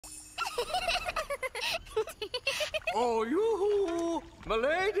Oh, you, my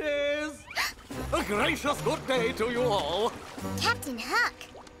ladies! A gracious good day to you all. Captain Hook,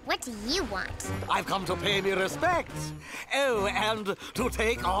 what do you want? I've come to pay me respects. Oh, and to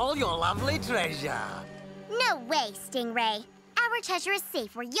take all your lovely treasure. No way, Stingray. Our treasure is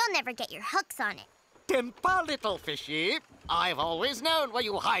safe where you'll never get your hooks on it. Dimper, little fishy. I've always known where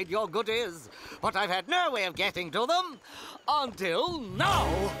you hide your goodies, but I've had no way of getting to them until now.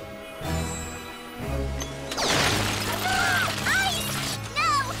 Ice!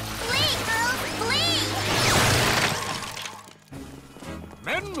 No! Flee, girls, flee!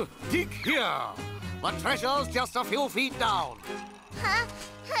 Men, dig here. The treasure's just a few feet down. Huh?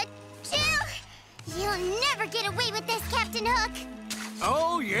 Achoo! You'll never get away with this, Captain Hook.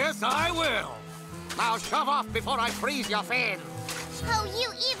 Oh, yes, I will. Now shove off before I freeze your fins. Oh,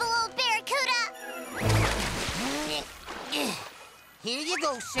 you evil old barracuda! Here you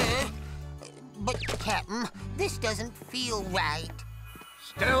go, sir. But, Captain, this doesn't feel right.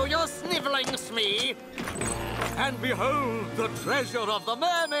 Stow your sniveling, Smee. And behold the treasure of the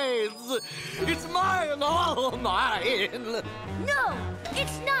mermaids. It's mine, all mine. No,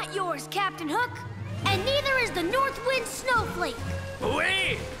 it's not yours, Captain Hook. And neither is the North Wind Snowflake.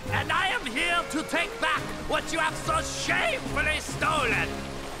 Oui, and I am here to take back what you have so shamefully stolen.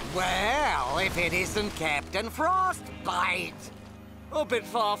 Well, if it isn't Captain Frostbite. A bit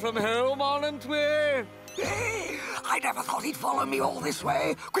far from home, aren't we? I never thought he'd follow me all this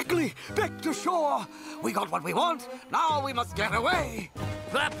way. Quickly, back to shore. We got what we want. Now we must get away.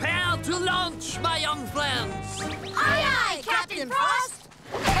 Prepare to launch, my young friends. Aye, aye, Captain Frost!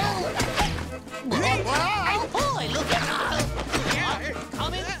 Oh, boy, look at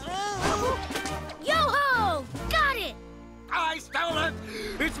Coming through. Yo-ho! Got it! I stole it.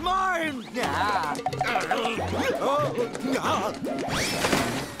 It's mine.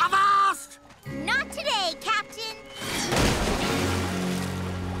 Avast! Not today, Captain.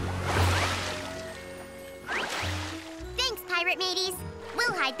 Thanks, pirate mateys.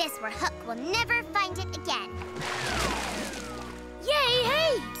 We'll hide this where Hook will never find it again. Yay,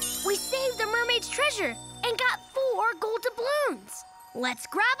 hey! We saved the mermaid's treasure and got 4 gold doubloons. Let's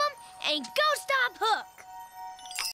grab them and go stop Hook.